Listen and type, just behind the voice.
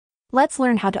Let's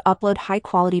learn how to upload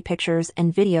high-quality pictures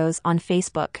and videos on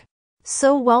Facebook.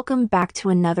 So welcome back to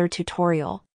another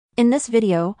tutorial. In this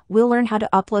video, we'll learn how to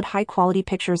upload high-quality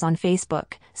pictures on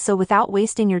Facebook. So without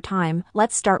wasting your time,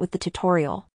 let's start with the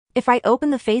tutorial. If I open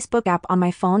the Facebook app on my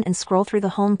phone and scroll through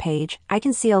the home page, I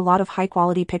can see a lot of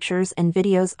high-quality pictures and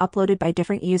videos uploaded by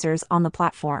different users on the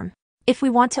platform. If we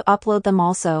want to upload them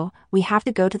also, we have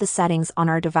to go to the settings on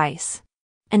our device.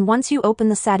 And once you open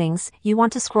the settings, you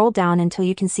want to scroll down until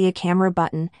you can see a camera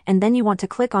button, and then you want to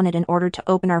click on it in order to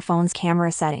open our phone's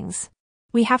camera settings.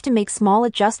 We have to make small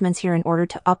adjustments here in order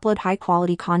to upload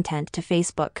high-quality content to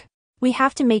Facebook. We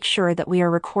have to make sure that we are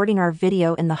recording our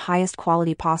video in the highest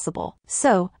quality possible.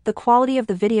 So, the quality of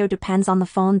the video depends on the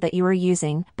phone that you are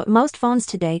using, but most phones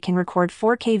today can record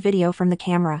 4K video from the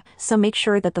camera, so make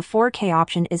sure that the 4K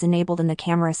option is enabled in the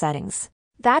camera settings.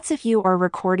 That's if you are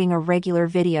recording a regular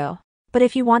video. But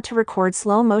if you want to record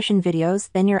slow motion videos,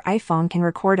 then your iPhone can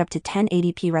record up to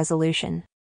 1080p resolution.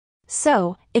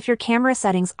 So, if your camera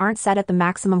settings aren't set at the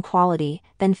maximum quality,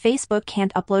 then Facebook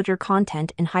can't upload your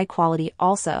content in high quality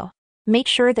also. Make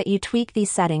sure that you tweak these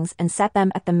settings and set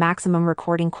them at the maximum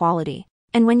recording quality.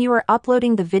 And when you are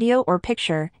uploading the video or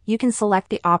picture, you can select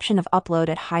the option of upload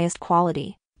at highest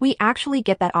quality. We actually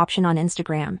get that option on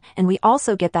Instagram, and we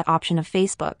also get that option of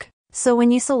Facebook. So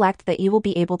when you select that, you will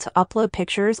be able to upload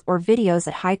pictures or videos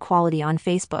at high quality on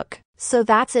Facebook. So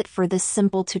that's it for this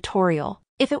simple tutorial.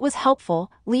 If it was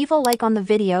helpful, leave a like on the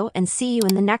video and see you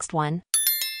in the next one.